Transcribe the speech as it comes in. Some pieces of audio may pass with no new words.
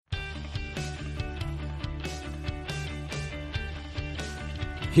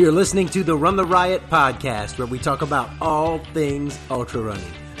You're listening to the Run the Riot podcast, where we talk about all things ultra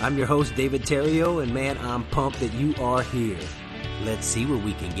running. I'm your host, David Terrio, and man, I'm pumped that you are here. Let's see what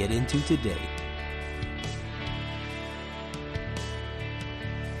we can get into today.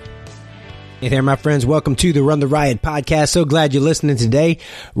 Hey there, my friends. Welcome to the Run the Riot podcast. So glad you're listening today.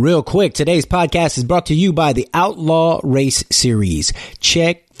 Real quick, today's podcast is brought to you by the Outlaw Race Series.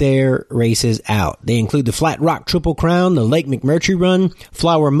 Check their races out. They include the Flat Rock Triple Crown, the Lake McMurtry Run,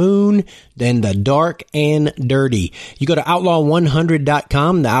 Flower Moon, then the Dark and Dirty. You go to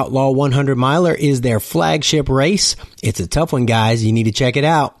outlaw100.com. The Outlaw 100 Miler is their flagship race. It's a tough one, guys. You need to check it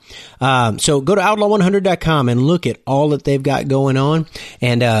out. So go to outlaw100.com and look at all that they've got going on.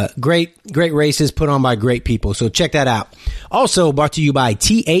 And great races put on by great people. So check that out. Also brought to you by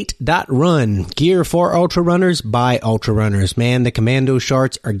T8.Run. Gear for ultra runners by ultra runners. Man, the commando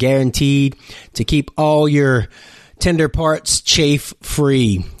shorts are guaranteed to keep all your tender parts chafe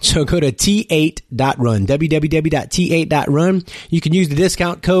free. So go to T8.Run, www.t8.run. You can use the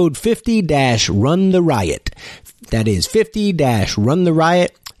discount code 50-RUN-THE-RIOT. That is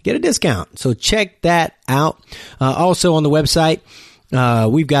 50-RUN-THE-RIOT. Get a discount. So check that out. Also on the website,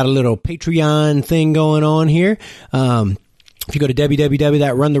 we've got a little Patreon thing going on here. If you go to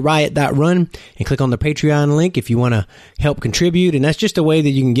www.runtheriot.run and click on the Patreon link if you want to help contribute, and that's just a way that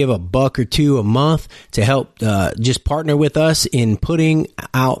you can give $1 or $2 a month to help just partner with us in putting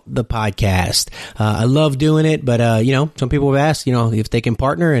out the podcast. I love doing it, but some people have asked, if they can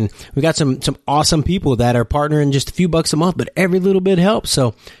partner, and we got some awesome people that are partnering just a few bucks a month, but every little bit helps.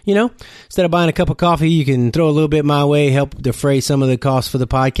 So, instead of buying a cup of coffee, you can throw a little bit my way, help defray some of the costs for the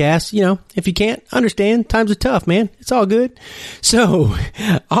podcast. If you can't, understand, times are tough, man. It's all good. So,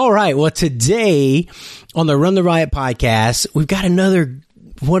 all right. Well, today on the Run the Riot podcast, we've got another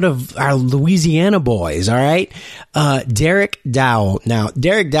one of our Louisiana boys. All right. Derek Dowell. Now,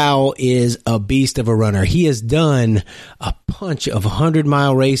 Derek Dowell is a beast of a runner. He has done a bunch of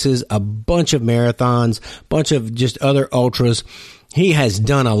 100-mile races, a bunch of marathons, a bunch of just other ultras. He has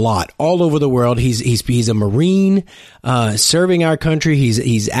done a lot all over the world. He's a Marine, serving our country.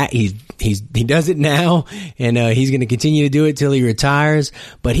 He does it now, and he's going to continue to do it till he retires.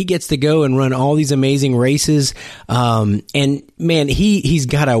 But he gets to go and run all these amazing races. And man, he's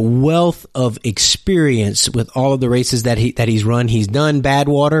got a wealth of experience with all of the races that he's run. He's done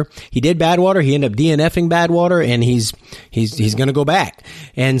Badwater. He did Badwater. He ended up DNFing Badwater, and he's going to go back.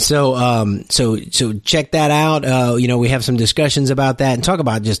 And so check that out. We have some discussions about that and talk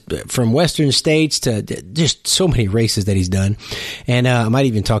about just from Western states to just so many races that he's done. And I might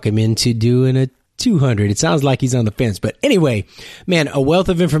even talk him into doing a 200. It sounds like he's on the fence. But anyway, man, a wealth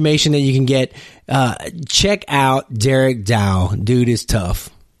of information that you can get. Check out Derek Dowell. Dude is tough.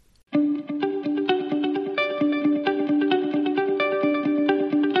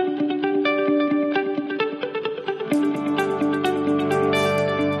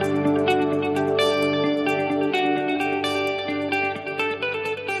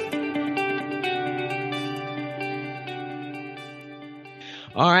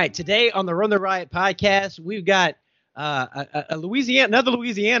 All right, today on the Run the Riot podcast, we've got another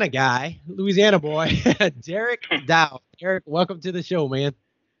Louisiana guy, Louisiana boy, Derek Dowell. Derek, welcome to the show, man.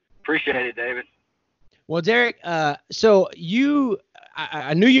 Appreciate it, David. Well, Derek, so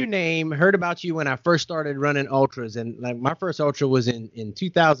I knew your name, heard about you when I first started running ultras, and like my first ultra was in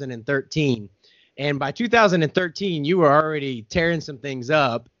 2013, and by 2013 you were already tearing some things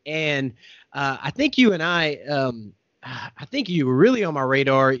up, and I think you and I think you were really on my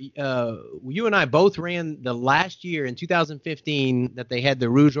radar. You and I both ran the last year in 2015 that they had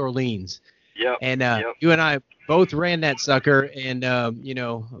the Rouge Orleans. Yep. And yep. You and I both ran that sucker, and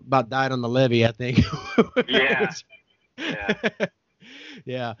about died on the levee, I think. Yeah.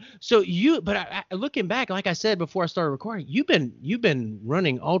 Yeah. So looking back, like I said before I started recording, you've been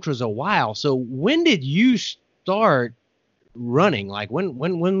running ultras a while. So when did you start running? Like when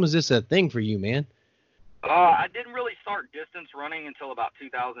was this a thing for you, man? I didn't really start distance running until about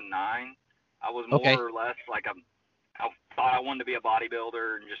 2009. I was more or less like I thought I wanted to be a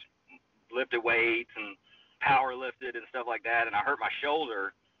bodybuilder and just lifted weights and power lifted and stuff like that. And I hurt my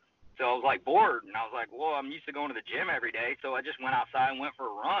shoulder. So I was like bored, and I was like, well, I'm used to going to the gym every day. So I just went outside and went for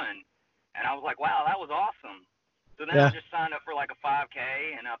a run. And I was like, wow, that was awesome. So then I just signed up for like a 5K,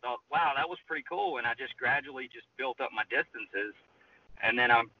 and I thought, wow, that was pretty cool. And I just gradually just built up my distances. And then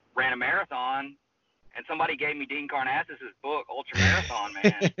I ran a marathon. And somebody gave me Dean Karnazes' book, Ultra Marathon,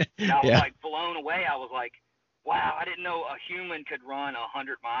 man. And I was like blown away. I was like, wow, I didn't know a human could run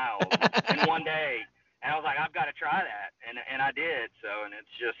 100 miles in one day. And I was like, I've got to try that. And I did. So, and it's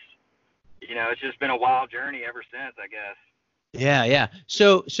just, it's just been a wild journey ever since, I guess. Yeah, yeah.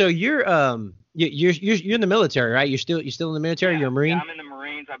 So you're in the military, right? You're still in the military. You're a Yeah, Marine. I'm in the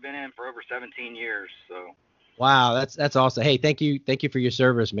Marines. I've been in for over 17 years. So Wow, that's awesome. Hey, thank you for your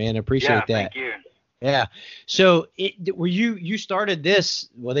service, man. I yeah, appreciate that. thank you. Yeah. So were you started this?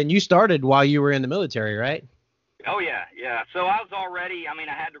 Well, then you started while you were in the military, right? Oh yeah, yeah. So I was already. I mean,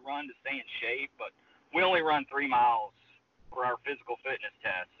 I had to run to stay in shape, but we only run 3 miles for our physical fitness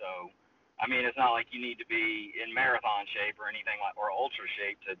test. So, I mean, it's not like you need to be in marathon shape or anything like or ultra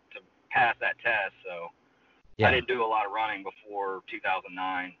shape to pass that test. So I Yeah. didn't do a lot of running before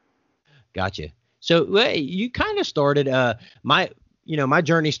 2009. Gotcha. So you kind of started my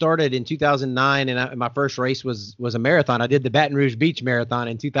journey started in 2009, and my first race was a marathon. I did the Baton Rouge Beach Marathon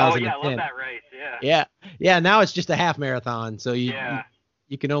in Oh yeah, I love 2010. that race. Yeah. Yeah, yeah. Now it's just a half marathon, so Yeah.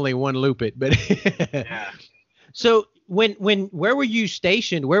 you can only one loop it. But Yeah. so where were you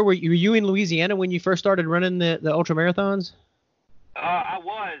stationed? Were you in Louisiana when you first started running the ultra marathons? I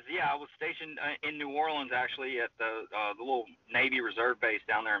was, yeah, I was stationed in New Orleans actually at the little Navy Reserve base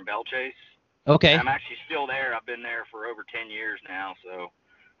down there in Belchase. And Okay. I'm actually still there. I've been there for over 10 years now, so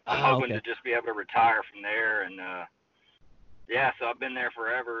I'm Oh, hoping to okay. just be able to retire from there. And yeah, so I've been there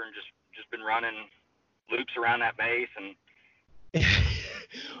forever and just been running loops around that base. And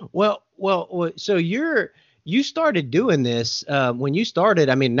Well, so you started doing this when you started.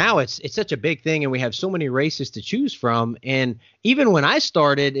 I mean, now it's such a big thing, and we have so many races to choose from. And even when I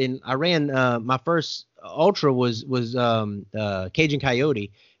started, and I ran my first ultra was Cajun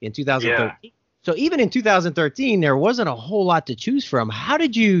Coyote in yeah, 2013. So even in 2013, there wasn't a whole lot to choose from. How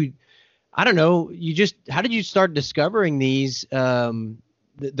did you? I don't know. How did you start discovering these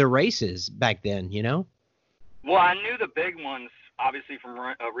the races back then? You know? well, I knew the big ones obviously from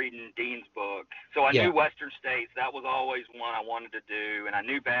reading Dean's book. So I Yeah. knew Western States. That was always one I wanted to do, and I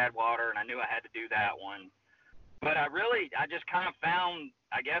knew Badwater, and I knew I had to do that one. But I just kind of found,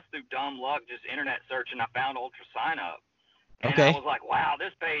 I guess through dumb luck, just internet searching, I found Ultra Sign Up. And I Okay. was like, wow,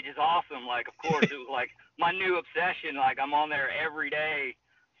 this page is awesome. Like, of course, it was like my new obsession. Like, I'm on there every day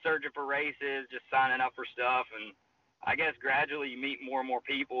searching for races, just signing up for stuff. And I guess gradually you meet more and more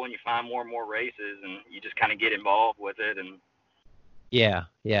people and you find more and more races and you just kind of get involved with it. And Yeah,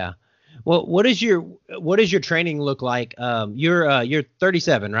 yeah. Well, what does your training look like? You're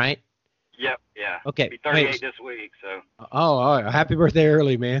 37, right? yep, yeah. Okay. Be Wait. 38 this week. So Oh, all right. Happy birthday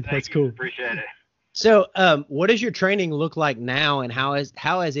early, man. thank That's you. cool. Appreciate it. So, what does your training look like now, and how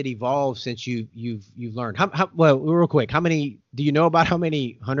has it evolved since you've learned? Well, real quick, how many do you know about how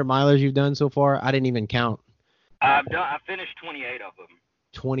many 100 milers you've done so far? I didn't even count. I finished 28 of them.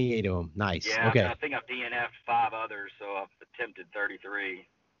 28 of them. Nice. Yeah, Okay. I think I've DNF'd 5 others, so I've attempted 33.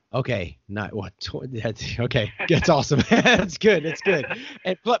 Okay, not what? That's okay. That's awesome. That's good. That's good.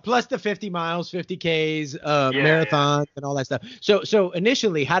 And plus the 50 miles, 50 Ks, Yeah, yeah. marathons, and all that stuff. So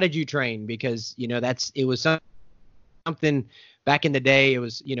initially, how did you train? Because it was something back in the day. It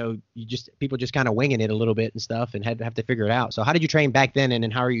was people just kind of winging it a little bit and stuff, and had to have to figure it out. So how did you train back then, and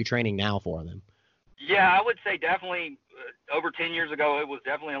then how are you training now for them? Yeah, I would say definitely over 10 years ago, it was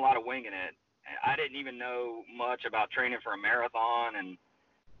definitely a lot of winging it. I didn't even know much about training for a marathon, and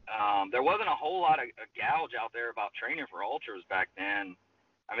there wasn't a whole lot of a gouge out there about training for ultras back then.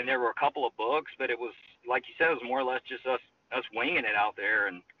 I mean, there were a couple of books, but it was, like you said, it was more or less just us winging it out there.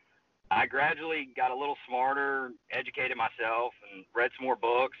 And I gradually got a little smarter, educated myself, and read some more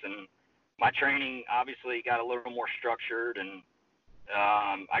books. And my training obviously got a little more structured, and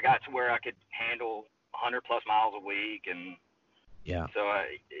I got to where I could handle 100 plus miles a week, and Yeah. so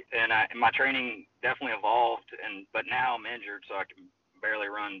my training definitely evolved. But now I'm injured, so I can barely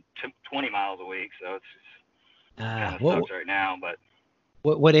run 20 miles a week. So it's kind of What sucks right now. But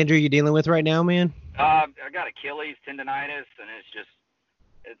what injury are you dealing with right now, man? I got Achilles tendonitis, and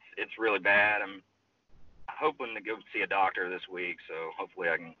it's really bad. I'm hoping to go see a doctor this week, so hopefully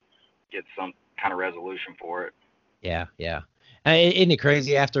I can get some kind of resolution for it. Yeah, yeah. Isn't it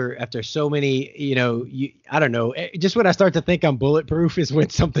crazy after so many, I don't know. Just when I start to think I'm bulletproof is when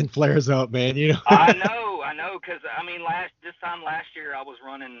something flares up, man. I know, because I mean, this time last year I was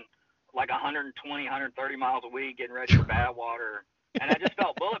running like 120, 130 miles a week, getting ready for Badwater, and I just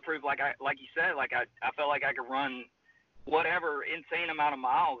felt bulletproof. Like you said, I felt like I could run whatever insane amount of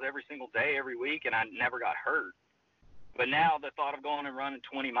miles every single day, every week, and I never got hurt. But now the thought of going and running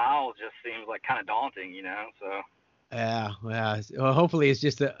 20 miles just seems like kind of daunting, So Yeah, yeah. Well, hopefully it's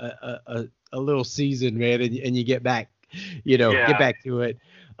just a little season, man, and you get back, get yeah, back to it.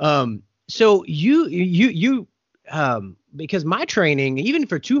 So because my training, even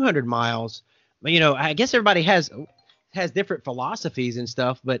for 200 miles, I guess everybody has. has different philosophies and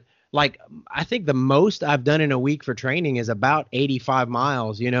stuff, but like I think the most I've done in a week for training is about 85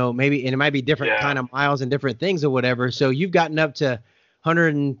 miles, maybe, and it might be different kind of miles and different things or whatever. So you've gotten up to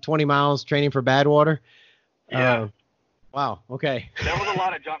 120 miles training for Badwater. Yeah. Wow. Okay. There was a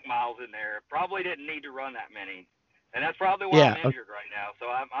lot of junk miles in there. Probably didn't need to run that many. And that's probably why I'm injured right now. So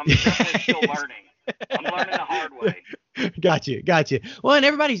I'm definitely still learning. I'm learning the hard way. Gotcha. Well, and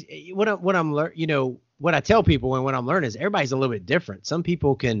everybody's what I tell people and what I'm learning is everybody's a little bit different. Some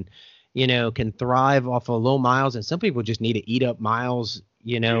people can thrive off of low miles, and some people just need to eat up miles,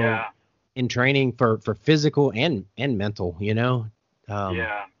 in training for physical and mental,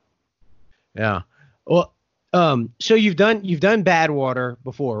 Yeah. Well, so you've done Badwater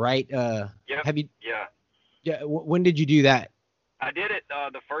before, right? Yep. Have you? Yeah. Yeah. When did you do that? I did it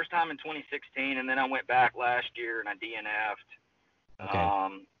the first time in 2016, and then I went back last year and I DNF'd.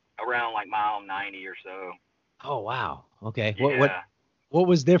 Okay. Around like mile 90 or so. Oh wow. Okay. Yeah. What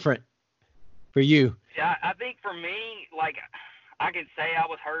was different for you? Yeah, I think for me, like I can say I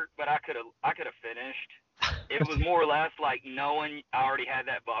was hurt, but I could have finished. It was more or less like knowing I already had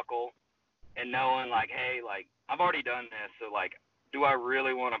that buckle, and knowing like, hey, like I've already done this, so like, do I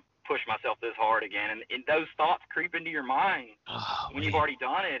really want to push myself this hard again? And those thoughts creep into your mind when you've already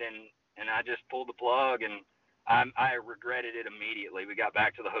done it, and I just pulled the plug, and I regretted it immediately. We got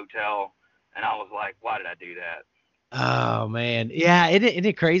back to the hotel, and I was like, why did I do that? Oh man. Yeah. Isn't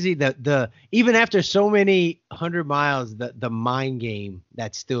it crazy that even after so many 100 miles, the mind game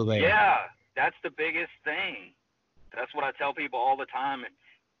that's still there. Yeah. That's the biggest thing. That's what I tell people all the time.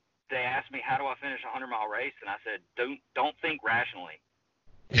 They ask me, how do I finish a 100-mile race? And I said, don't think rationally.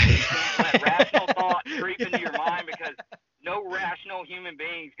 You can't let rational thought creep into your mind, because no rational human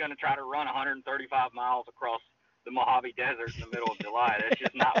being is going to try to run 135 miles across the Mojave Desert in the middle of July. That's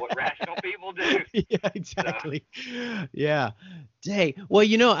just not what rational people do. Yeah, exactly. So. Yeah. Dang. Well,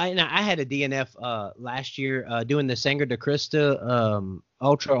 I had a DNF last year doing the Sangre de Cristo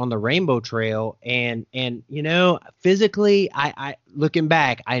Ultra on the Rainbow Trail, and physically, I looking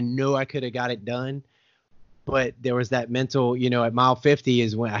back, I know I could have got it done. But there was that mental, at mile 50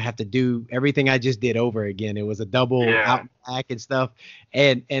 is when I have to do everything I just did over again. It was a double out and back and stuff.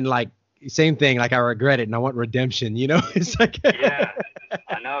 And like, same thing, like I regret it and I want redemption, It's like yeah,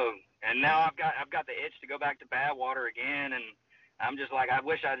 I know. And now I've got the itch to go back to Badwater again, and I'm just like, I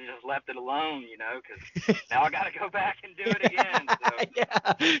wish I just left it alone, because now I got to go back and do it again.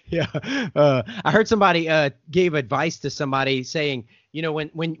 So. Yeah. I heard somebody gave advice to somebody saying,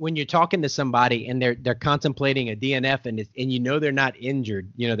 when you're talking to somebody and they're contemplating a DNF and they're not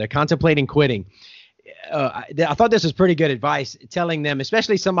injured, they're contemplating quitting. I thought this was pretty good advice, telling them,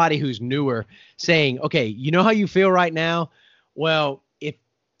 especially somebody who's newer, saying, okay, you know how you feel right now? Well, if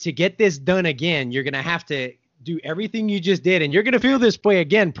to get this done again, you're going to have to do everything you just did, and you're going to feel this way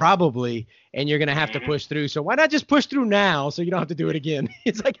again, probably, and you're going to have to push through. So why not just push through now so you don't have to do it again?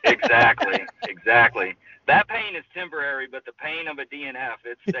 It's like Exactly. That pain is temporary, but the pain of a DNF,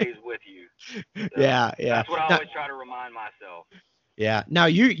 it stays with you. So yeah. That's what I always try to remind myself. Yeah. Now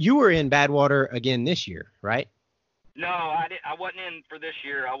you were in Badwater again this year, right? No, I wasn't in for this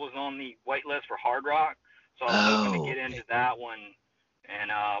year. I was on the wait list for Hard Rock, so I was hoping to get into that one. And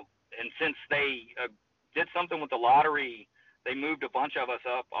since they did something with the lottery, they moved a bunch of us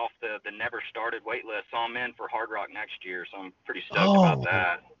up off the never started wait list. So I'm in for Hard Rock next year. So I'm pretty stoked about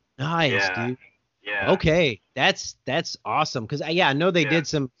that. Nice, dude. Yeah. Okay, that's awesome. Because I know they did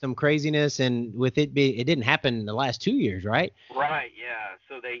some craziness, and with it didn't happen in the last 2 years, right? Right. Yeah.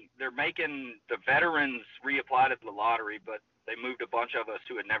 So they're making the veterans reapply to the lottery, but they moved a bunch of us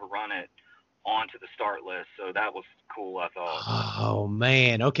who had never run it onto the start list. So that was cool, I thought. Oh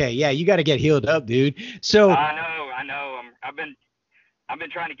man. Okay. Yeah, you got to get healed up, dude. So I know. I've been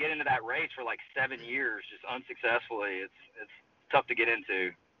trying to get into that race for like 7 years, just unsuccessfully. It's tough to get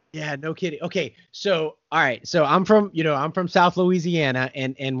into. Yeah, no kidding. Okay, so all right, so I'm from South Louisiana,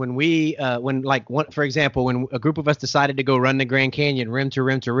 and when for example, when a group of us decided to go run the Grand Canyon rim to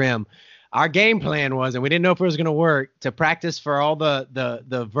rim to rim, our game plan was, and we didn't know if it was going to work, to practice for all the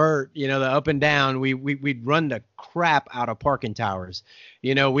vert, the up and down. We'd run the crap out of parking towers.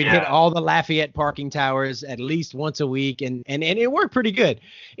 We'd hit all the Lafayette parking towers at least once a week, and it worked pretty good.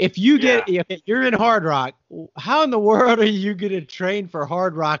 If you're in Hard Rock, how in the world are you going to train for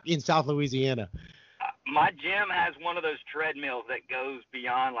Hard Rock in South Louisiana? My gym has one of those treadmills that goes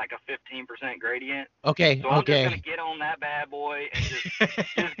beyond like a 15% gradient. Okay. So I'm just going to get on that bad boy and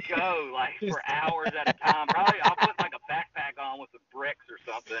just go like for hours at a time. Probably I'll put like a backpack on with some bricks or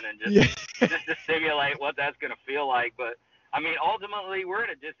something and just to simulate what that's going to feel like. But I mean, ultimately, we're at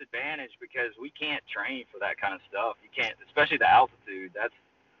a disadvantage because we can't train for that kind of stuff. You can't, especially the altitude.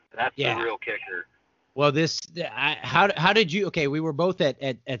 That's the real kicker. Well, how did you? Okay, we were both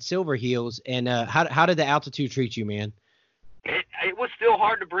at Silver Heels, and how did the altitude treat you, man? It was still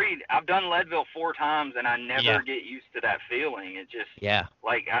hard to breathe. I've done Leadville 4 times, and I never get used to that feeling. It just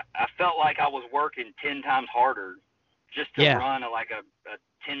like I felt like I was working 10 times harder just to run a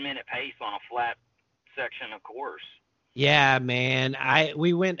 10-minute pace on a flat section of course. Yeah, man.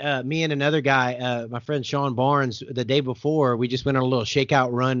 We went, me and another guy, my friend Sean Barnes, the day before, we just went on a little shakeout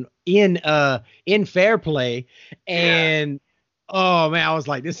run in Fairplay, and oh man, I was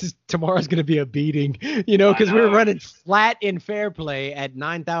like, tomorrow's going to be a beating, because we were running flat in Fairplay at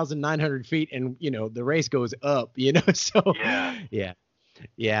 9,900 feet, and the race goes up, so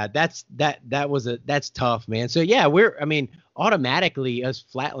yeah, that's tough, man. So yeah, automatically us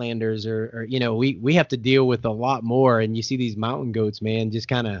flatlanders are we have to deal with a lot more, and you see these mountain goats, man, just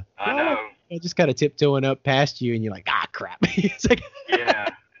kind of tiptoeing up past you, and you're like, crap. It's like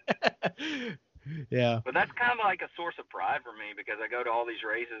yeah. But that's kind of like a source of pride for me, because I go to all these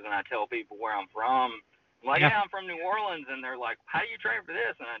races and I tell people where I'm from. I'm like, I'm from New Orleans, and they're like, how do you train for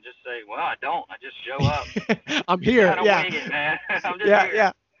this? And I just say, well, I don't. I just show up. I'm here. Wing it, man. I'm just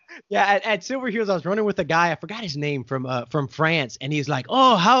here. Yeah, at Silver Heels, I was running with a guy. I forgot his name from France, and he's like,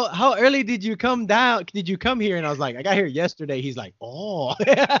 "Oh, how early did you come down? Did you come here?" And I was like, "I got here yesterday." He's like, "Oh."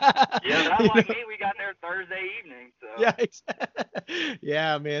 Yeah, that's like me. We got there Thursday evening. So.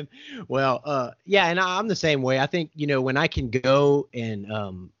 Yeah, man. Well, and I'm the same way. I think when I can go and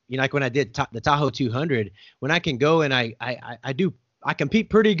like when I did the Tahoe 200, when I can go and I compete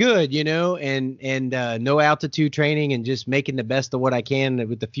pretty good, and no altitude training and just making the best of what I can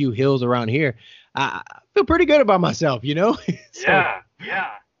with the few hills around here. I feel pretty good about myself, so,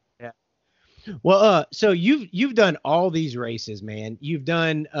 Yeah. Well, so you've done all these races, man. You've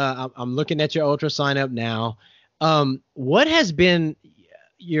done, I'm looking at your ultra sign up now. What has been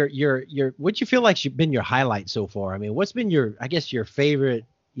your what you feel like been your highlight so far? I mean, what's been your favorite,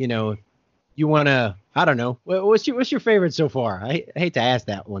 you want to, I don't know. What's your favorite so far? I hate to ask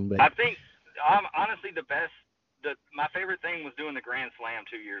that one, but I think honestly my favorite thing was doing the Grand Slam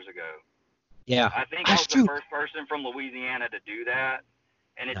 2 years ago. Yeah. I think I was the first person from Louisiana to do that.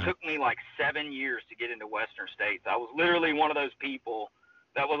 And it took me like 7 years to get into Western States. I was literally one of those people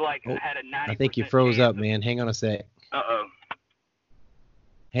that was like, had a 90%. I think you froze up, man. Hang on a sec. Uh-oh.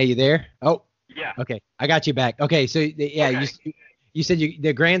 Hey, you there? Oh. Yeah. Okay. I got you back. Okay. So okay. You said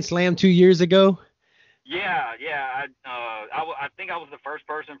the Grand Slam 2 years ago? Yeah. I think I was the first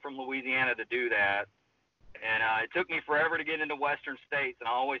person from Louisiana to do that. And it took me forever to get into Western States. And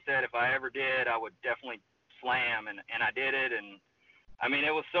I always said if I ever did, I would definitely slam. And I did it. And, I mean,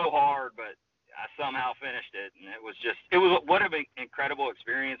 it was so hard, but I somehow finished it. And it was what an incredible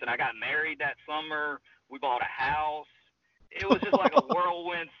experience. And I got married that summer. We bought a house. It was just like a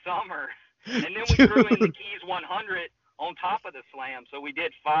whirlwind summer. And then we threw in the Keys 100 on top of the slam. So we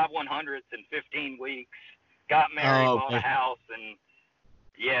did 5 100s in 15 weeks, got married, bought a house, and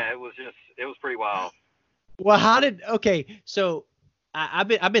it was pretty wild. Well, so I've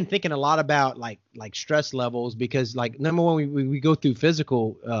been thinking a lot about like stress levels, because like number one, we go through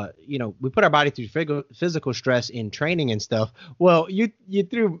physical, we put our body through physical stress in training and stuff. Well, you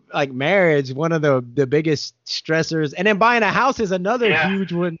threw like marriage, one of the biggest stressors, and then buying a house is another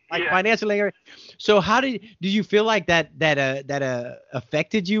huge one, like financially. So how did you feel like that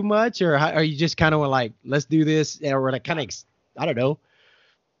affected you much, or are you just kind of like, let's do this, or like kind of, I don't know.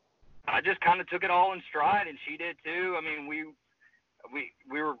 I just kind of took it all in stride, and she did too. I mean, we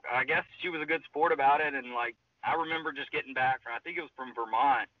were, I guess she was a good sport about it. And like, I remember just getting back I think it was from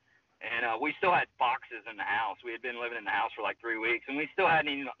Vermont, and we still had boxes in the house. We had been living in the house for like 3 weeks, and we still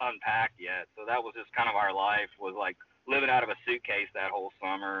hadn't even unpacked yet. So that was just kind of our life, was like living out of a suitcase that whole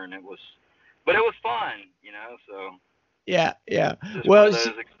summer. And it was fun, so. Yeah. Well, one of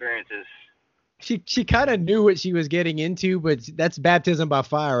those experiences. She kind of knew what she was getting into, but that's baptism by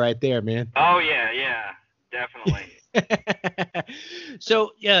fire right there, man. Oh yeah, definitely.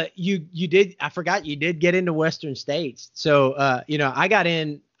 So you did. I forgot you did get into Western States. So I got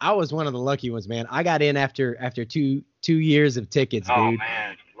in. I was one of the lucky ones, man. I got in after 2 years of tickets, dude. Oh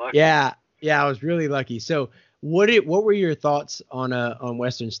man, lucky. Yeah, I was really lucky. So what were your thoughts on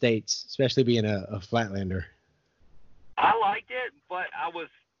Western States, especially being a Flatlander? I liked it, but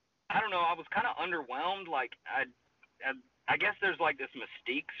I don't know. I was kind of underwhelmed. Like I guess there's like this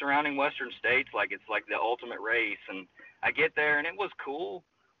mystique surrounding Western States, like it's like the ultimate race, and I get there and it was cool,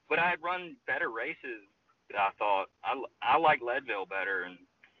 but I had run better races. I thought I like Leadville better, and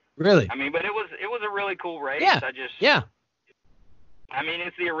really, I mean, but it was a really cool race. Yeah. I mean,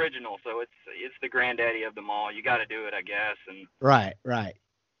 it's the original, so it's the granddaddy of them all. You got to do it, I guess. And Right.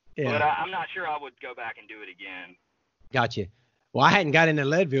 Yeah. But I'm not sure I would go back and do it again. Gotcha. Well, I hadn't got into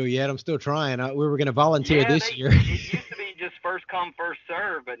Leadville yet. I'm still trying. We were going to volunteer this year. It used to be just first come, first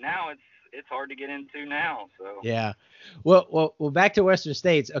serve, but now it's hard to get into now. So yeah. Well, back to Western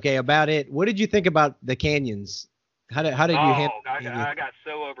States. Okay, about it. What did you think about the canyons? How did you handle? I got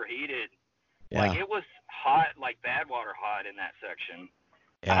so overheated. Yeah. Like, it was hot, like Badwater hot in that section.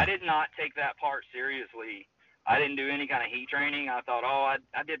 Yeah. I did not take that part seriously. I didn't do any kind of heat training. I thought,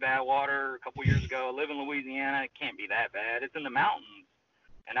 I did Badwater a couple years ago. I live in Louisiana. It can't be that bad. It's in the mountains.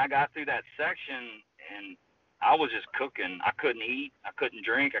 And I got through that section, and I was just cooking. I couldn't eat. I couldn't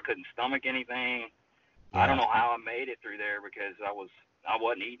drink. I couldn't stomach anything. Yeah. I don't know how I made it through there because I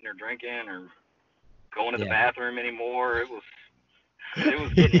wasn't eating or drinking or going to the bathroom anymore. It was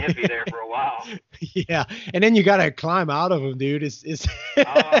getting iffy there for a while. Yeah, and then you got to climb out of them, dude. It's Oh,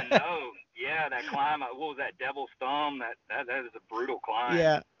 I know. Yeah, that climb. What was that? Devil's Thumb. That is a brutal climb.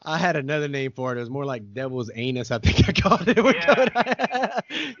 Yeah, I had another name for it. It was more like Devil's Anus, I think I called it.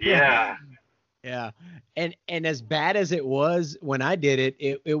 Yeah. Yeah. And as bad as it was when I did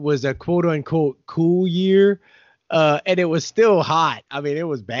it, it was a quote unquote cool year. And it was still hot. I mean, it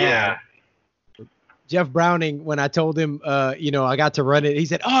was bad. Yeah. Jeff Browning, when I told him, I got to run it, he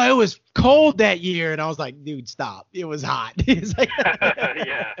said, "Oh, it was cold that year." And I was like, "Dude, stop. It was hot." He's like,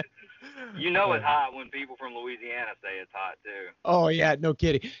 yeah. It's hot when people from Louisiana say it's hot too. Oh yeah, no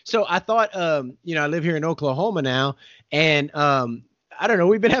kidding. So I thought, I live here in Oklahoma now, and I don't know,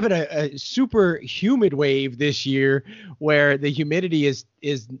 we've been having a super humid wave this year where the humidity is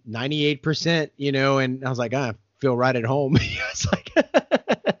 98%, and I was like, I feel right at home. It's like,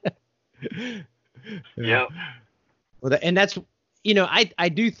 yeah. Well, and that's, I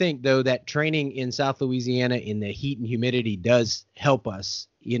do think though that training in South Louisiana in the heat and humidity does help us,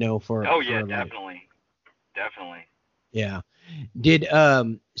 for. Oh yeah, definitely. Yeah.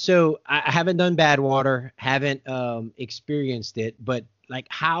 So I haven't done Badwater, haven't experienced it, but like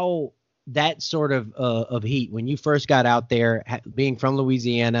how that sort of heat, when you first got out there, being from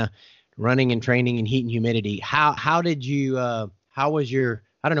Louisiana, running and training in heat and humidity, how did you, what was your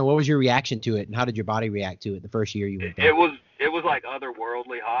reaction to it, and how did your body react to it the first year you went there? It was like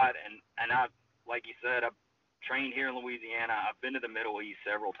otherworldly hot, and I, like you said, I've trained here in Louisiana. I've been to the Middle East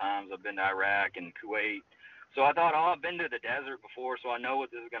several times. I've been to Iraq and Kuwait. So I thought, I've been to the desert before, so I know what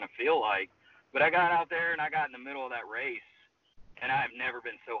this is going to feel like. But I got out there, and I got in the middle of that race, and I've never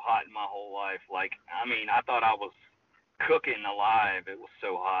been so hot in my whole life. Like, I mean, I thought I was cooking alive. It was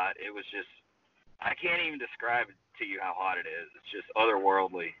so hot. It was just, I can't even describe it to you how hot it is. It's just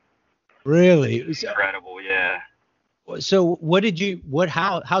otherworldly. Really? It's incredible, yeah. So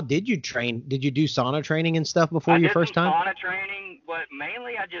how did you train? Did you do sauna training and stuff before your first time? I did sauna training, but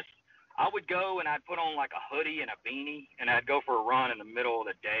mainly I would go and I'd put on like a hoodie and a beanie, and I'd go for a run in the middle of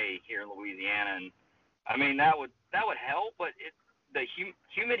the day here in Louisiana. And I mean, that would help, but the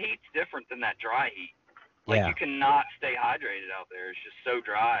humid heat's different than that dry heat. Like, you cannot stay hydrated out there. It's just so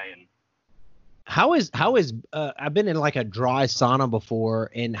dry. And how is I've been in like a dry sauna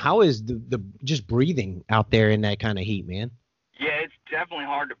before, and how is the just breathing out there in that kind of heat, man? Yeah, it's definitely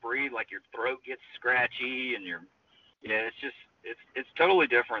hard to breathe. Like, your throat gets scratchy, and it's just it's totally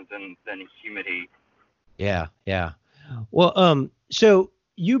different than humid heat. Yeah. Well, so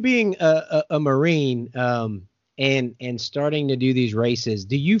you being a Marine, and starting to do these races,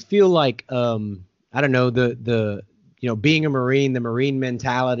 do you feel like I don't know, the being a Marine, the Marine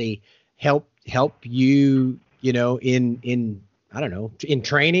mentality help you, in I don't know, in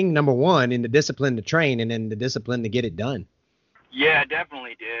training, number one, in the discipline to train, and then the discipline to get it done? Yeah,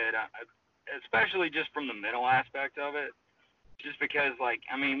 definitely did. Especially just from the mental aspect of it. Just because, like,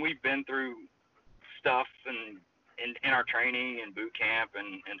 I mean, we've been through stuff and in our training and boot camp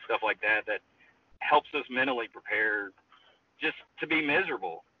and stuff like that helps us mentally prepare just to be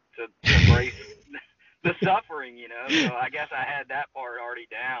miserable, to embrace the suffering, So I guess I had that part already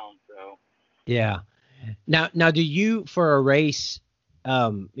down. So yeah. Now, do you, for a race,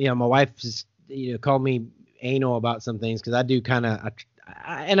 my wife just called me anal about some things, because I do kind of.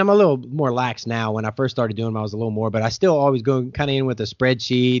 And I'm a little more lax now. When I first started doing them, I was a little more, but I still always go kind of in with a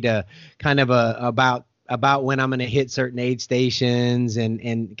spreadsheet, kind of about when I'm going to hit certain aid stations,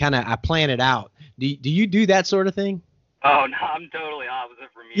 and kind of I plan it out. Do you do that sort of thing? Oh no, I'm totally opposite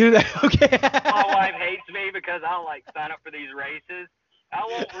from you. Okay. My wife hates me because I'll sign up for these races. I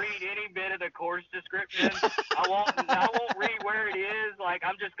won't read any bit of the course description. I won't read where it is. Like,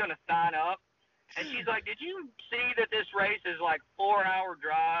 I'm just gonna sign up. And she's like, "Did you see that this race is like 4-hour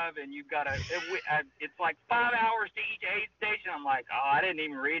drive, and you've got it's like 5 hours to each aid station?" I'm like, "Oh, I didn't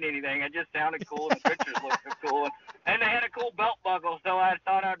even read anything. It just sounded cool, and the pictures looked cool, and they had a cool belt buckle, so I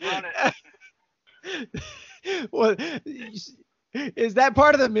thought I'd run it." Well, is that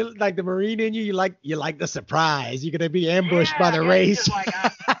part of the Marine in you? You like the surprise. You're gonna be ambushed by the race. Like,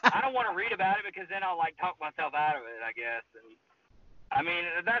 I don't want to read about it because then I'll like talk myself out of it, I guess. And I mean,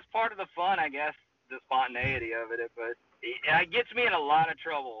 that's part of the fun, I guess, the spontaneity of it. But it gets me in a lot of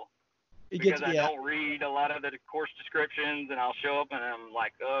trouble because I don't read a lot of the course descriptions, and I'll show up and I'm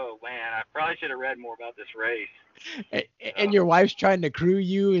like, "Oh man, I probably should have read more about this race." And your wife's trying to crew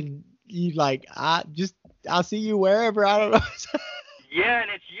you, and you like, I'll see you wherever. I don't know. Yeah,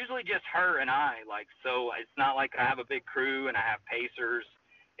 and it's usually just her and I. Like, so it's not like I have a big crew and I have pacers.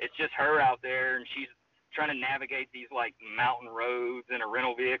 It's just her out there, and she's trying to navigate these like mountain roads in a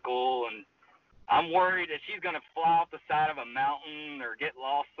rental vehicle, and I'm worried that she's gonna fly off the side of a mountain or get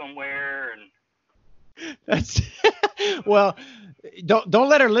lost somewhere. And that's well, don't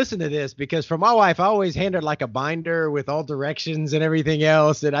let her listen to this, because for my wife, I always hand her like a binder with all directions and everything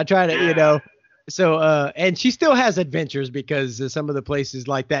else, and I try to, So, and she still has adventures because of some of the places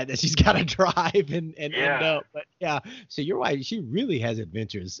like that she's got to drive and end up. But yeah, so your wife, she really has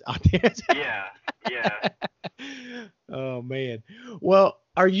adventures out there. Yeah. Oh man. Well,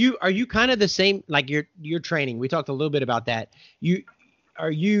 are you kind of the same, like your training? We talked a little bit about that.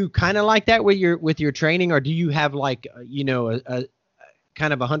 Are you kind of like that with your training, or do you have like, a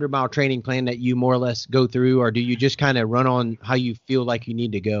kind of 100-mile training plan that you more or less go through, or do you just kind of run on how you feel like you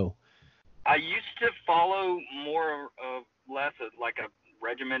need to go? I used to follow more of less of like a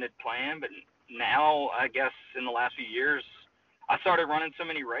regimented plan, but now I guess in the last few years I started running so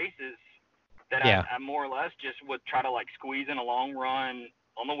many races that I more or less just would try to like squeeze in a long run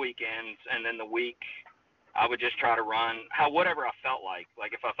on the weekends, and then the week I would just try to run whatever I felt like.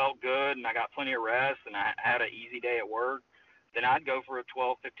 Like if I felt good and I got plenty of rest and I had an easy day at work, then I'd go for a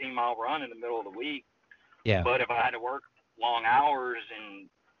 12, 15-mile run in the middle of the week. Yeah. But if I had to work long hours and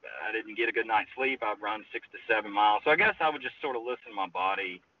I didn't get a good night's sleep, I'd run 6 to 7 miles. So I guess I would just sort of listen to my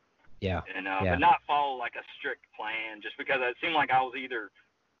body. Yeah. And but not follow like a strict plan, just because it seemed like I was either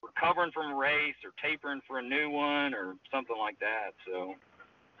recovering from a race or tapering for a new one or something like that. So.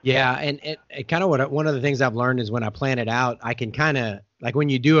 Yeah, and kind of one of the things I've learned is when I plan it out, I can kind of, like when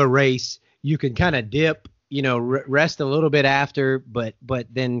you do a race, you can kind of dip, rest a little bit after, but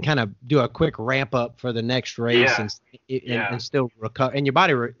then kind of do a quick ramp up for the next race and still recover. And your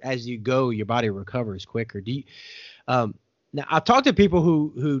body, as you go, your body recovers quicker. Do you, now I've talked to people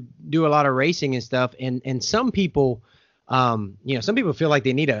who do a lot of racing and stuff, and some people, some people feel like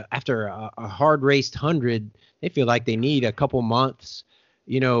they need after a hard raced 100, they feel like they need a couple months,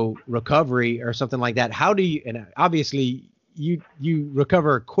 recovery or something like that. How do you, and obviously you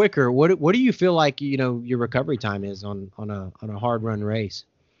recover quicker. What do you feel like, your recovery time is on a hard run race?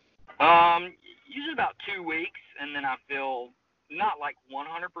 Usually about 2 weeks, and then I feel not like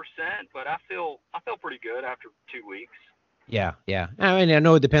 100%, but I feel pretty good after 2 weeks. Yeah. I mean, I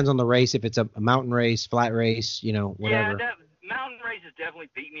know it depends on the race. If it's a mountain race, flat race, whatever. Yeah, mountain races definitely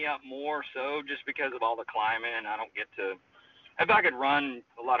beat me up more so just because of all the climbing, and I don't get to. If I could run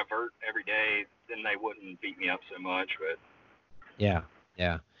a lot of vert every day, then they wouldn't beat me up so much. But yeah.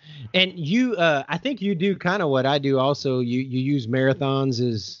 And you, I think you do kind of what I do. Also, you use marathons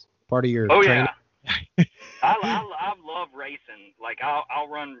as part of your training. Yeah. I love racing. Like I'll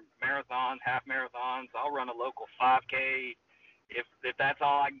run marathons, half marathons. I'll run a local 5K. If that's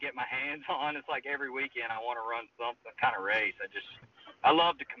all I can get my hands on, it's like every weekend I want to run some kind of race. I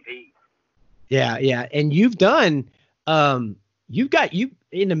love to compete. Yeah. And you've done, you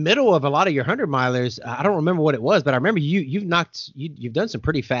in the middle of a lot of your 100-milers. I don't remember what it was, but I remember you've done some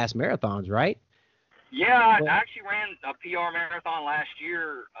pretty fast marathons, right? Yeah, I actually ran a PR marathon last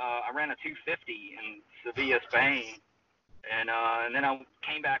year. I ran a 250 in Sevilla, Spain, and then I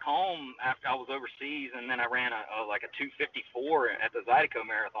came back home after I was overseas, and then I ran a 254 at the Zydeco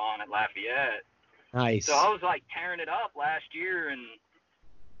Marathon at Lafayette. Nice. So I was like tearing it up last year, and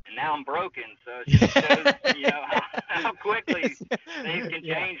now I'm broken. So it just shows, how quickly things can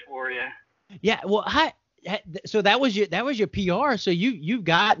change for you. Yeah. Well, so that was your PR. So you've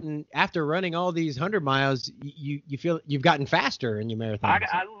gotten, after running all these 100 miles, you feel you've gotten faster in your marathons.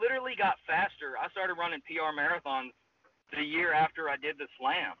 I literally got faster. I started running PR marathons the year after I did the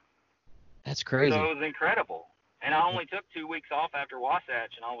Slam. That's crazy. So it was incredible. And I only took 2 weeks off after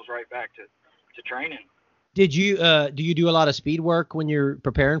Wasatch, and I was right back to training. Did you do you do a lot of speed work when you're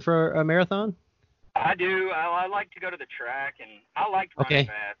preparing for a marathon? I do. I like to go to the track, and I like running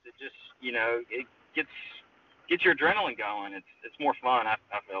fast. It just, it gets your adrenaline going. It's more fun. I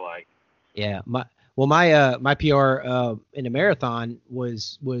feel like. Yeah. My PR in a marathon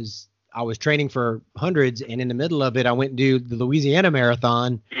was I was training for hundreds, and in the middle of it, I went and do the Louisiana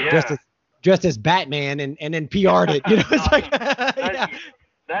Marathon dressed as Batman, and then PR'd it. It's like, yeah.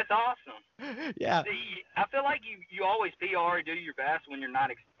 That's awesome. Yeah. See, I feel like you always PR, do your best when you're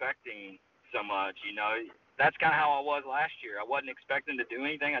not expecting so much. That's kind of how I was last year. I wasn't expecting to do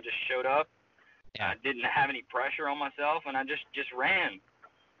anything. I just showed up. Yeah. I didn't have any pressure on myself, and I just ran.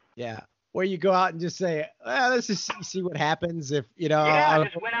 Yeah. Where you go out and just say, let's just see what happens if, Yeah, I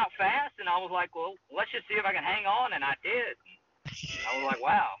just went out fast, and I was like, well, let's just see if I can hang on, and I did. I was like,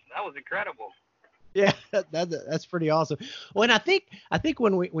 wow, that was incredible. Yeah, that's pretty awesome. Well, and I think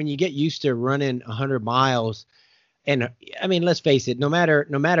when you get used to running 100 miles, and I mean, let's face it, no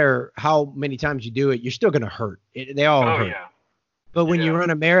matter how many times you do it, you're still going to hurt. They all hurt. Yeah. But when you run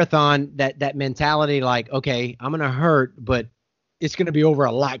a marathon, that mentality, like, okay, I'm going to hurt, but it's going to be over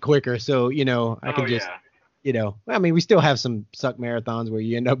a lot quicker. So, I can just, I mean, we still have some suck marathons where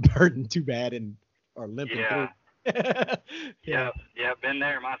you end up hurting too bad or limping through. Yeah, been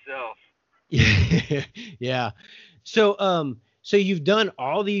there myself. Yeah. So you've done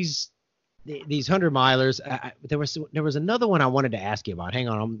all these 100 milers. There was another one I wanted to ask you about. Hang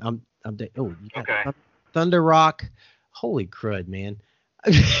on. You got okay. Thunder Rock. Holy crud, man.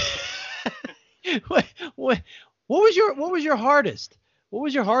 What was your hardest? What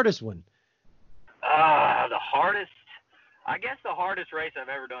was your hardest one? The hardest, I guess the hardest race I've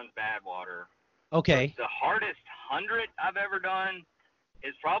ever done is Badwater. Okay. But the hardest 100 I've ever done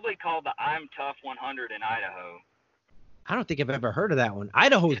is probably called the I'm Tough 100 in Idaho. I don't think I've ever heard of that one.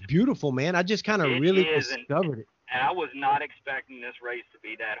 Idaho's beautiful, man. I just kind of really discovered it. And I was not expecting this race to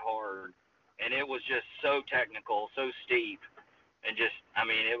be that hard. And it was just so technical, so steep. And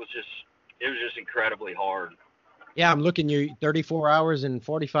it was just incredibly hard. Yeah, I'm looking, you're 34 hours and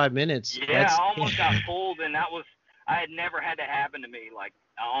 45 minutes. Yeah, I almost got pulled, and I had never had that happen to me. Like,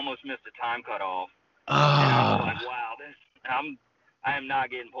 I almost missed a time cutoff. Oh. And I was like, wow, I am not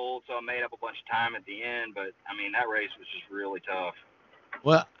getting pulled, so I made up a bunch of time at the end. But, I mean, that race was just really tough.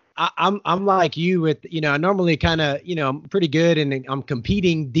 Well, I'm like you with, I normally kind of, I'm pretty good and I'm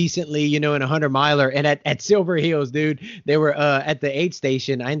competing decently, in a 100 miler. And at Silver Hills, dude, they were at the aid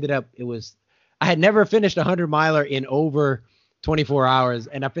station. I had never finished a 100 miler in over 24 hours,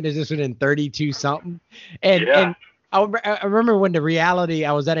 and I finished this one in 32 something. And I remember when the reality,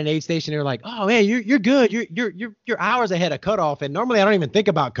 I was at an aid station, they were like, oh man, you're good. You're hours ahead of cutoff. And normally I don't even think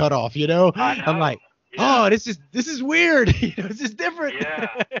about cutoff, I know. I'm like, oh, this is weird. This is different. Yeah.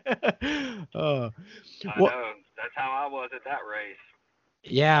 I know. That's how I was at that race.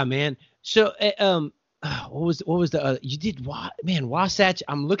 Yeah, man. So, what was the you did Wasatch?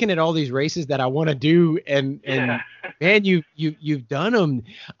 I'm looking at all these races that I want to do, and man, you've done them.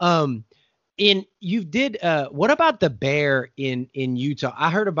 You did what about the Bear in Utah? I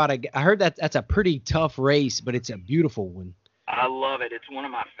heard that's a pretty tough race, but it's a beautiful one. I love it. It's one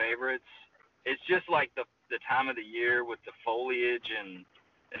of my favorites. It's just like the time of the year with the foliage and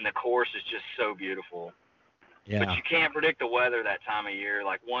the course is just so beautiful. Yeah. But you can't predict the weather that time of year.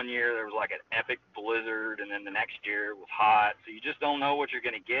 Like one year there was like an epic blizzard, and then the next year it was hot. So you just don't know what you're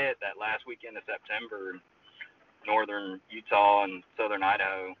going to get that last weekend of September in northern Utah and southern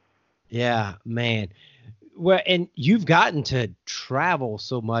Idaho. Yeah, man. Well, and you've gotten to travel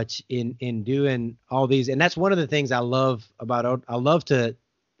so much in doing all these, and that's one of the things I love about. I love to.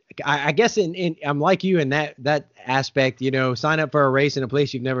 I guess I'm like you in that aspect. Sign up for a race in a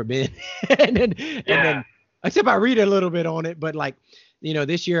place you've never been, and then. Except I read a little bit on it, but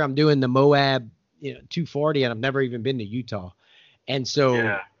this year I'm doing the Moab, 240, and I've never even been to Utah. And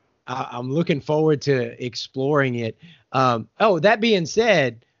so I'm looking forward to exploring it. That being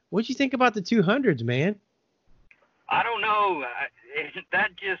said, what'd you think about the 200s, man? I don't know.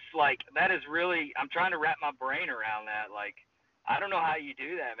 That is really, I'm trying to wrap my brain around that. Like, I don't know how you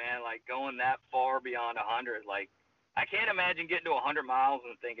do that, man. Like going that far beyond 100, like, I can't imagine getting to 100 miles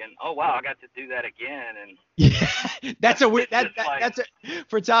and thinking, "Oh wow, I got to do that again." And yeah, that's a weird.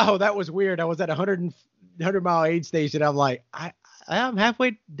 For Tahoe, that was weird. I was at a 100 mile aid station. I'm like, I'm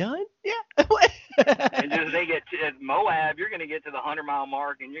halfway done. Yeah. And just they get to Moab, you're going to get to the 100 mile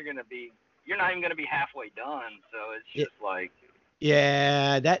mark, and you're not even going to be halfway done. So it's just like.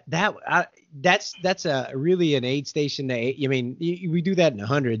 Yeah, that's a really an aid station. I mean, we do that in the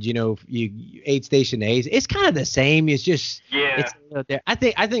hundreds. You aid station A's. It's kind of the same. It's just Yeah. it's there. I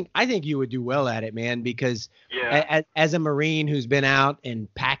think you would do well at it, man, because Yeah. as a Marine who's been out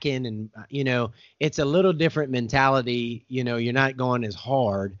and packing, and it's a little different mentality. You're not going as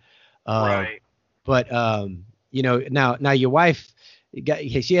hard. Right. But now your wife,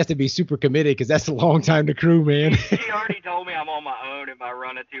 she has to be super committed because that's a long time to crew, man. She already told me I'm on my own if I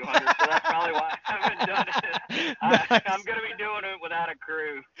run a 200, so that's probably why I haven't done it. I'm going to be doing it without a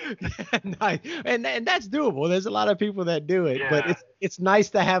crew. Nice. And that's doable. There's a lot of people that do it, but Yeah. it's nice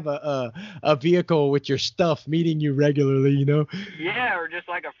to have a vehicle with your stuff meeting you regularly, Yeah, or just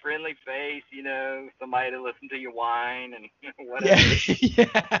like a friendly face, somebody to listen to you whine and whatever.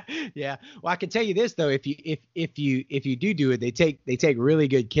 Yeah. Well, I can tell you this though, if you do it, they take really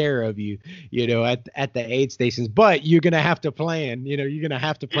good care of you, at the aid stations. But you're gonna have to plan. You're gonna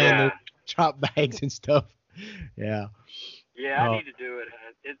have to plan those drop bags and stuff. Yeah. Yeah, I need to do it.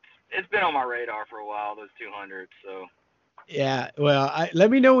 It's been on my radar for a while, those 200s. So. Yeah, well,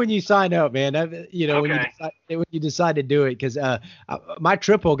 let me know when you sign up, man. Okay. When you decide to do it, because my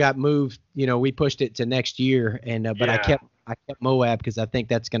triple got moved. We pushed it to next year, and but I kept Moab because I think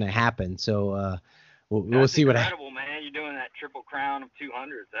that's going to happen. So we'll see what happens. Incredible, man! You're doing that triple crown of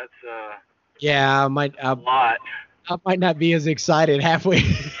 200s. That's yeah, I might a lot. I might not be as excited halfway.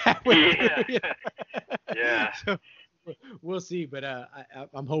 Yeah. Yeah. So, we'll see, but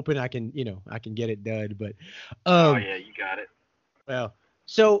I'm hoping I can get it done. But oh yeah, you got it. Well,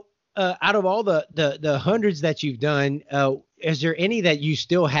 so out of all the hundreds that you've done, is there any that you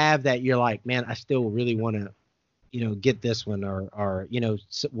still have that you're like, man, I still really want to, get this one, or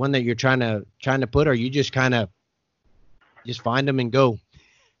one that you're trying to put, or you just kind of just find them and go?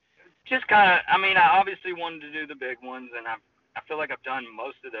 Just kind of. I mean, I obviously wanted to do the big ones, and I feel like I've done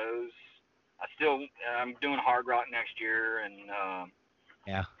most of those. I'm doing Hard Rock next year, and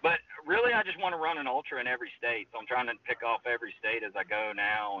yeah. But really, I just want to run an ultra in every state, so I'm trying to pick off every state as I go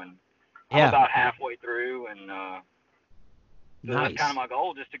now, and I'm about halfway through, and so nice. That's kind of my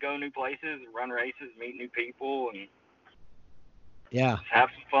goal, just to go new places, run races, meet new people, and just have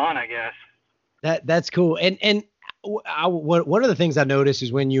some fun, I guess. That's cool, and one of the things I noticed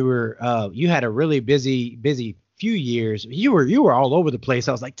is when you had a really busy few years, you were all over the place.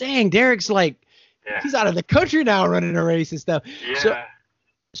 I was like, dang, Derek's like, he's out of the country now running a race and stuff. Yeah.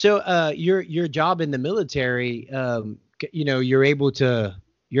 So your job in the military, you're able to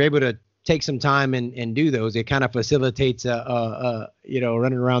take some time and do those. It kind of facilitates running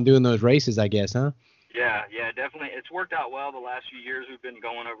around doing those races, I guess, huh? Yeah, definitely. It's worked out well the last few years. We've been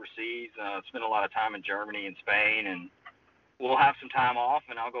going overseas, spent a lot of time in Germany and Spain, and we'll have some time off,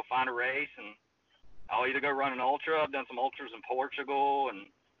 and I'll go find a race, and I'll either go run an ultra. I've done some ultras in Portugal and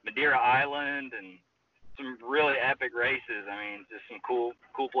Madeira Island, and some really epic races. I mean, just some cool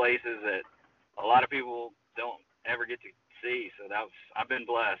places that a lot of people don't ever get to see. So I've been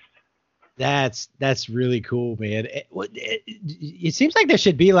blessed. That's really cool, man. It seems like there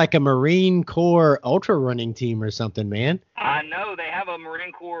should be like a Marine Corps ultra running team or something, man. I know they have a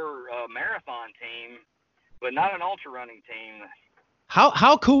Marine Corps marathon team, but not an ultra running team.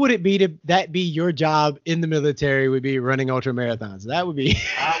 How cool would it be to that be your job in the military, would be running ultra marathons? That would be.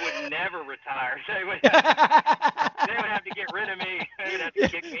 I would never retire. They would have to get rid of me. They would have to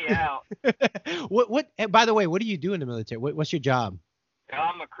kick me out. What? By the way, what do you do in the military? What's your job?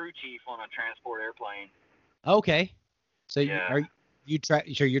 I'm a crew chief on a transport airplane. Okay. So yeah.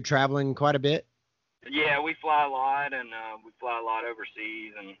 You're traveling quite a bit? Yeah, we fly a lot, and we fly a lot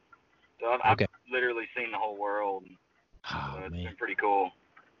overseas, and so I've literally seen the whole world. Oh, so it's man. been pretty cool.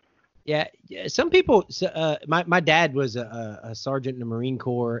 Yeah, some people. My dad was a sergeant in the Marine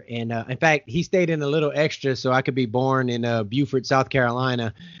Corps, and in fact, he stayed in a little extra so I could be born in Beaufort, South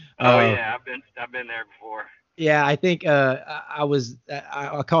Carolina. Yeah, I've been there before. Yeah, I think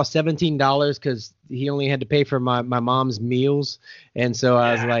I cost $17 because he only had to pay for my mom's meals, and so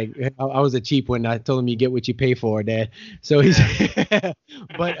I was like, I was a cheap one. I told him, you get what you pay for, Dad. So he's,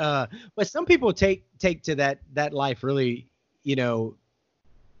 but some people take to that life really,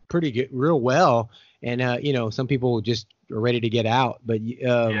 pretty good, real well, and some people just are ready to get out, but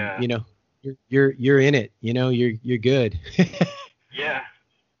you're in it, you're good. Yeah.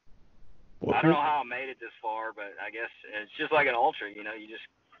 I don't know how I made it this far, but I guess it's just like an ultra, you just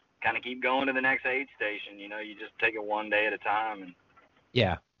kind of keep going to the next aid station, you just take it one day at a time. And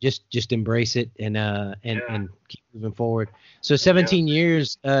yeah, just embrace it and keep moving forward. So 17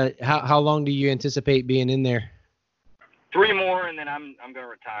 years, how long do you anticipate being in there? 3 more, and then I'm going to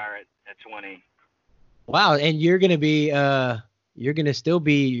retire at 20. Wow. And you're going to be, you're going to still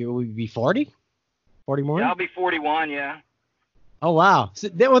be 40? 40 more? Yeah, I'll be 41, yeah. Oh, wow. So,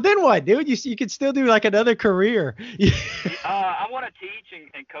 then what, dude? You could still do like another career. I want to teach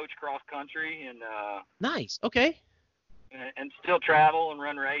and coach cross country and nice. Okay. And still travel and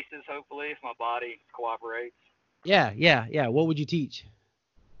run races, hopefully, if my body cooperates. Yeah. What would you teach?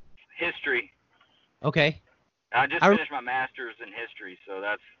 History. Okay. I just finished my master's in history, so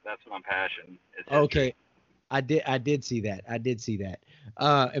that's my passion. Okay. I did see that.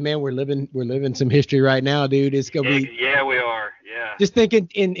 And man, we're living some history right now, dude. It's gonna be. Yeah, we are. Yeah. Just thinking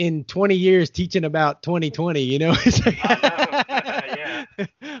in 20 years teaching about 2020, you know. It's like, I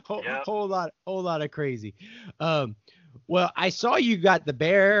know. Yeah. Whole lot of crazy. Well, I saw you got the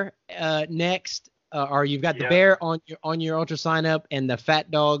bear next, or you've got the bear on your ultra sign up, and the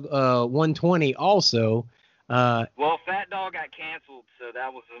Fat Dog 120 also. Well, Fat Dog got canceled, so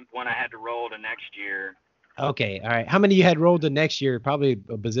that was one I had to roll to next year. Okay, all right. How many you had rolled to next year? Probably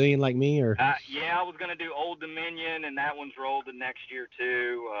a bazillion like me, or? Yeah, I was gonna do Old Dominion, and that one's rolled to next year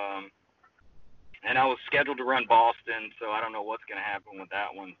too. And I was scheduled to run Boston, so I don't know what's gonna happen with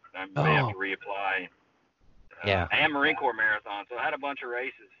that one. I may have to reapply. And Marine Corps Marathon, so I had a bunch of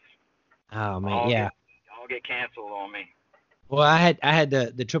races. Oh man, all get canceled on me. Well, I had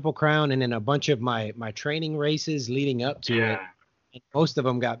the Triple Crown and then a bunch of my training races leading up to it. And most of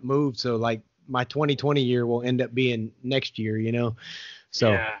them got moved, so like my 2020 year will end up being next year, you know.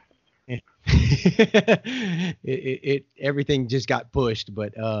 So it everything just got pushed,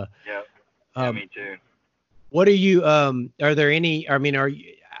 but me too. What are you are there any, I mean,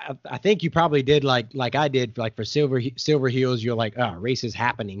 I think you probably did like I did, like for Silver Heels, you're like, race is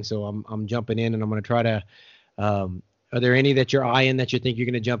happening, so I'm jumping in and I'm going to try to are there any that you're eyeing that you think you're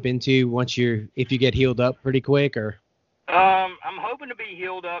going to jump into if you get healed up pretty quick, or? I'm hoping to be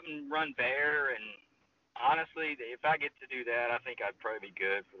healed up and run bear, and honestly, if I get to do that, I think I'd probably be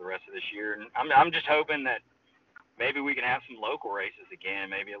good for the rest of this year. And I'm just hoping that maybe we can have some local races again,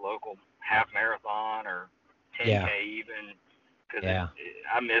 maybe a local half marathon or 10K even, because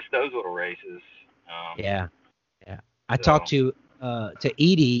I miss those little races. I talked to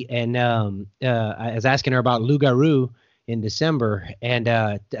Edie, and I was asking her about Loup-Garou in December, and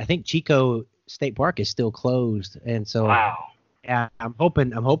I think Chico State Park is still closed, and so yeah, I'm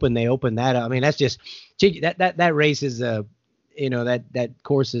hoping they open that up. I mean, that's just that race is that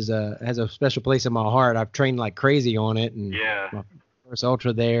course is has a special place in my heart. I've trained like crazy on it, and my first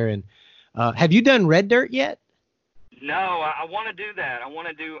ultra there. And have you done Red Dirt yet? No, I want to do that. I want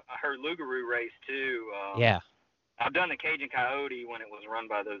to do her Loup-Garou race too. I've done the Cajun Coyote when it was run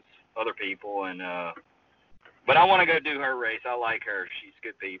by those other people, and but I want to go do her race. I like her. She's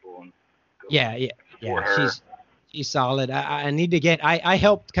good people. And support her. She's solid. I need to get. I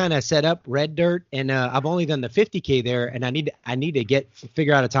helped kind of set up Red Dirt, and I've only done the 50K there, and I need to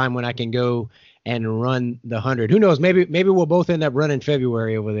figure out a time when I can go and run the 100. Who knows? Maybe we'll both end up running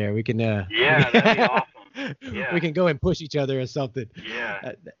February over there. We can. That'd be awesome. Yeah. We can go and push each other or something.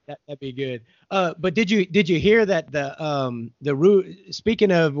 Yeah. That'd be good. But did you hear that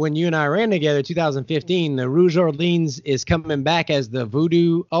speaking of when you and I ran together, 2015, the Rouge Orleans is coming back as the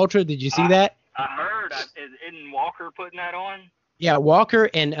Voodoo Ultra. Did you see that? I heard. Isn't Walker putting that on? Yeah, Walker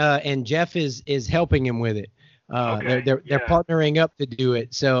and Jeff is helping him with it. They're partnering up to do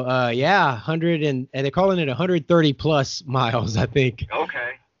it. So 100 and they're calling it 130 plus miles, I think.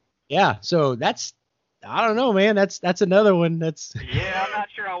 Okay. Yeah, so I don't know, man. That's another one. I'm not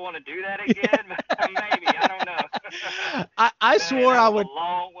sure I want to do that again, but maybe. I don't know. I swore I would. A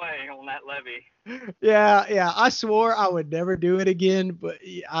long way on that levee. Yeah. I swore I would never do it again, but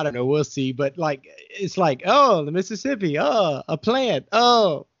I don't know. We'll see. But it's like, the Mississippi, a plant,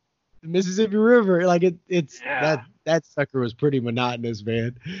 the Mississippi River. Like that sucker was pretty monotonous,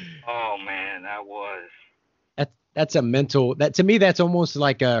 man. Oh man, that was. That's a mental. That to me, that's almost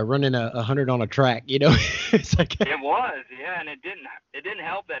like running 100 on a track. You know, it's like it was, and it didn't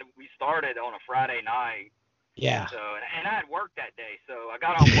help that we started on a Friday night. Yeah. So and I had work that day, so I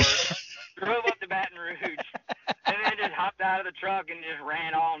got off work, drove up to Baton Rouge, and then just hopped out of the truck and just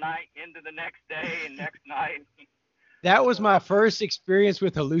ran all night into the next day and next night. That was my first experience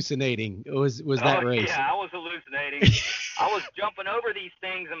with hallucinating. Was that race? Yeah, I was hallucinating. I was jumping over these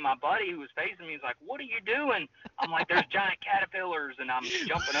things, and my buddy who was facing me was like, "What are you doing?" I'm like, "There's giant caterpillars," and I'm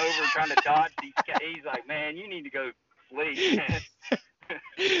jumping over trying to dodge these. He's like, "Man, you need to go sleep."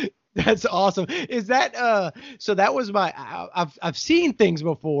 That's awesome. Is that so? That was my. I've seen things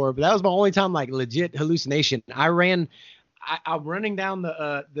before, but that was my only time like legit hallucination. I'm running down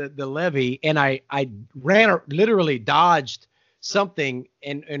the levee, and I ran, literally dodged something,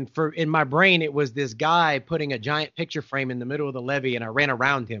 and for in my brain it was this guy putting a giant picture frame in the middle of the levee, and I ran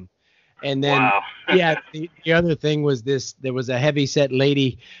around him. And then, wow. yeah, the other thing was this: there was a heavy set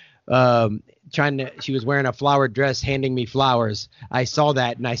lady, she was wearing a flowered dress, handing me flowers. I saw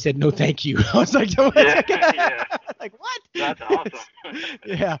that and I said, no, thank you. I was like, Yeah. like what? That's awesome.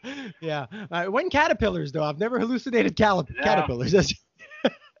 Yeah. It wasn't caterpillars though. I've never hallucinated caterpillars.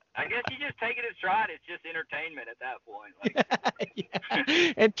 I guess you just take it as stride. It's just entertainment at that point. Like,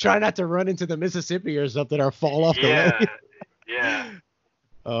 yeah. And try not to run into the Mississippi or something or fall off the levee. Yeah.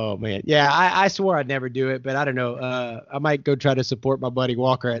 Oh man. Yeah. I swore I'd never do it, but I don't know. I might go try to support my buddy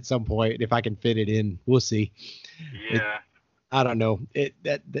Walker at some point if I can fit it in. We'll see. Yeah. I don't know.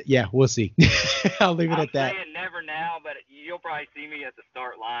 Yeah, we'll see. I'll leave it at that. I'm saying never now, but you'll probably see me at the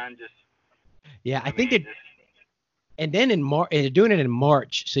start line. I think that. And then in March, doing it in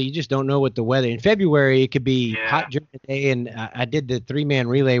March, so you just don't know what the weather. In February, it could be hot during the day, and I did the 3-man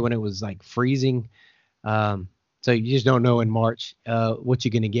relay when it was like freezing. So you just don't know in March what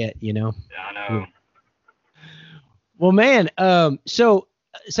you're gonna get, you know. Yeah, I know. Well, man. So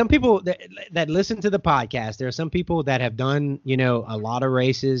some people that listen to the podcast, there are some people that have done, you know, a lot of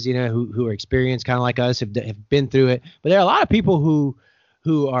races, you know, who are experienced, kind of like us, have been through it. But there are a lot of people who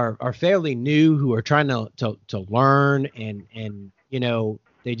are fairly new, who are trying to learn and you know,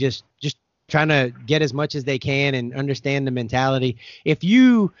 they just trying to get as much as they can and understand the mentality.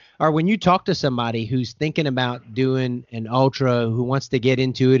 When you talk to somebody who's thinking about doing an ultra, who wants to get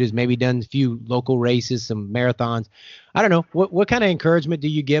into it, has maybe done a few local races, some marathons, I don't know, what kind of encouragement do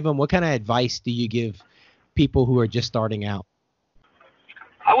you give them? What kind of advice do you give people who are just starting out?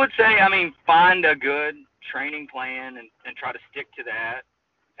 I would say, find a good training plan and try to stick to that.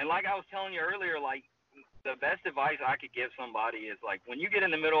 And like I was telling you earlier, like the best advice I could give somebody is like when you get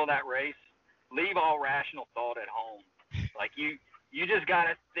in the middle of that race, leave all rational thought at home. Like you just got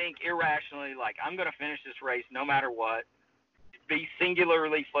to think irrationally, like I'm going to finish this race no matter what. Be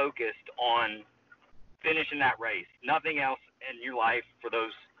singularly focused on finishing that race. Nothing else in your life for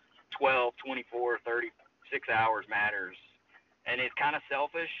those 12, 24, 36 hours matters. And it's kind of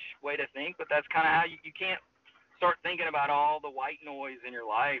selfish way to think, but that's kind of how you can't start thinking about all the white noise in your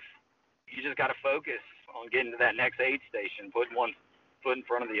life. You just got to focus on getting to that next aid station, putting one foot in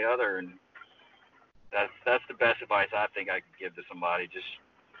front of the other, and that's the best advice I think I could give to somebody.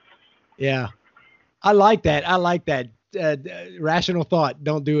 Yeah, I like that. Rational thought.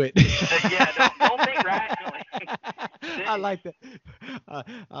 Don't do it. Don't think rationally. I like that.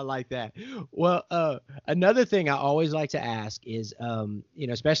 I like that. Well, another thing I always like to ask is,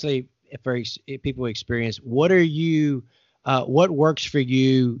 especially for people who experience, what works for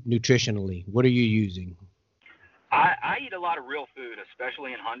you nutritionally? What are you using? I eat a lot of real food,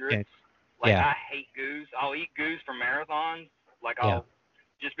 especially in hundreds. Okay. I hate goos. I'll eat goos for marathons.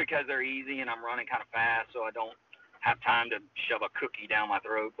 Just because they're easy and I'm running kind of fast, so I don't have time to shove a cookie down my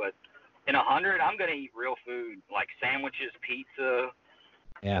throat. But in 100, I'm going to eat real food, like sandwiches, pizza,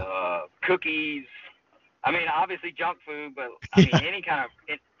 cookies. Obviously junk food, but any kind of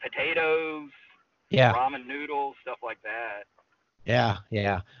potatoes, ramen noodles, stuff like that.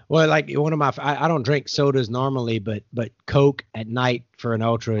 Yeah. Well, like one of I don't drink sodas normally, but Coke at night for an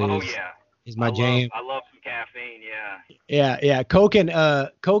ultra is my jam. I love some caffeine. Yeah. Coke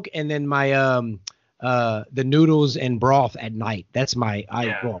and then my the noodles and broth at night. That's my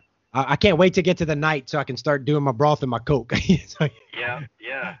I can't wait to get to the night so I can start doing my broth and my Coke. Yeah.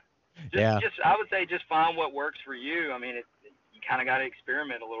 Just I would say just find what works for you. You kind of got to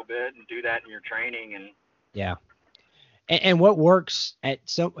experiment a little bit and do that in your training and. And what works at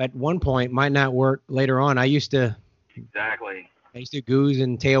one point might not work later on. I used to do goose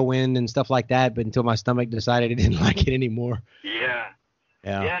and tailwind and stuff like that, but until my stomach decided it didn't like it anymore. Yeah.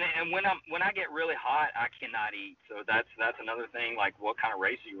 And when I get really hot, I cannot eat. So that's another thing. Like, what kind of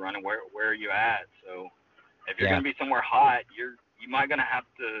race are you running? Where are you at? So if you're going to be somewhere hot, you might going to have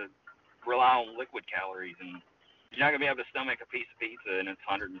to rely on liquid calories, and you're not going to be able to stomach a piece of pizza and it's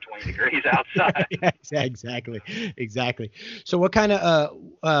 120 degrees outside. Exactly. So what kind of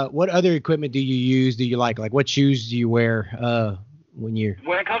what other equipment do you use? Do you like what shoes do you wear when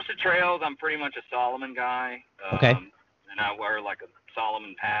it comes to trails? I'm pretty much a Salomon guy. Okay. And I wear like a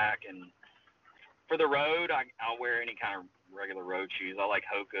Salomon pack, and for the road, I'll wear any kind of regular road shoes. I like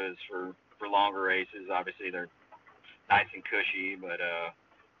Hoka's for longer races. Obviously, they're nice and cushy, but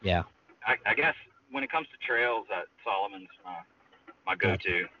I guess when it comes to trails, Salomon's my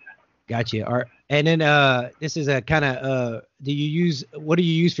go-to. Gotcha. And then this is a kind of what do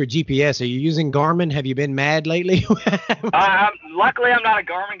you use for GPS? Are you using Garmin? Have you been mad lately? Luckily, I'm not a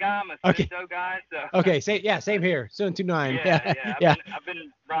Garmin guy. I'm a Okay. Suunto guy. So. Okay. Same here. Suunto 9. Yeah. I've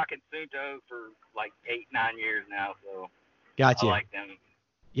been rocking Suunto for like 8-9 years now. So. Gotcha. I like them.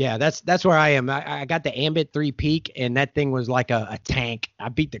 Yeah, that's where I am. I got the Ambit 3 Peak, and that thing was like a tank. I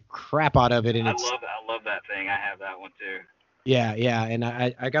beat the crap out of it, and I love that thing. I have that one too. Yeah, and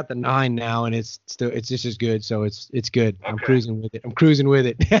I got the 9 now, and it's just as good. So it's good. Okay. I'm cruising with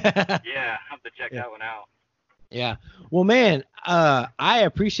it. Yeah, I have to check that one out. Yeah. Well, man, I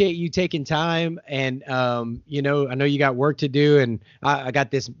appreciate you taking time, and I know you got work to do, and I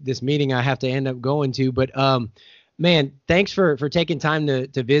got this meeting I have to end up going to, but man, thanks for taking time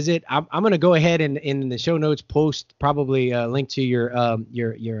to visit. I'm going to go ahead and in the show notes post probably a link to your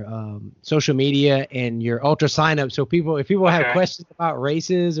social media and your ultra sign up. So if people have questions about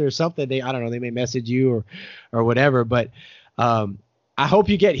races or something, they may message you or whatever. But I hope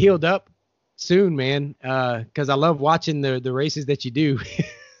you get healed up soon, man. 'Cause I love watching the races that you do.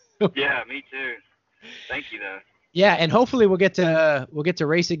 Yeah, me too. Thank you though. Yeah. And hopefully we'll get to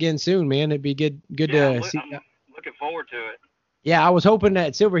race again soon, man. It'd be good to see. Looking forward to it. Yeah, I was hoping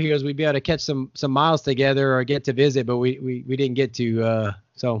that Silver Heels we'd be able to catch some miles together or get to visit, but we didn't get to.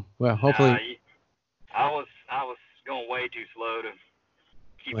 So hopefully. I was going way too slow to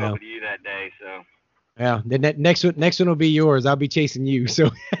keep up with you that day. So. Yeah, the next one will be yours. I'll be chasing you.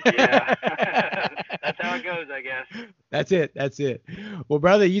 So. Yeah, that's how it goes, I guess. That's it. Well,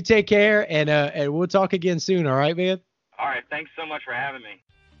 brother, you take care, and we'll talk again soon. All right, man. All right. Thanks so much for having me.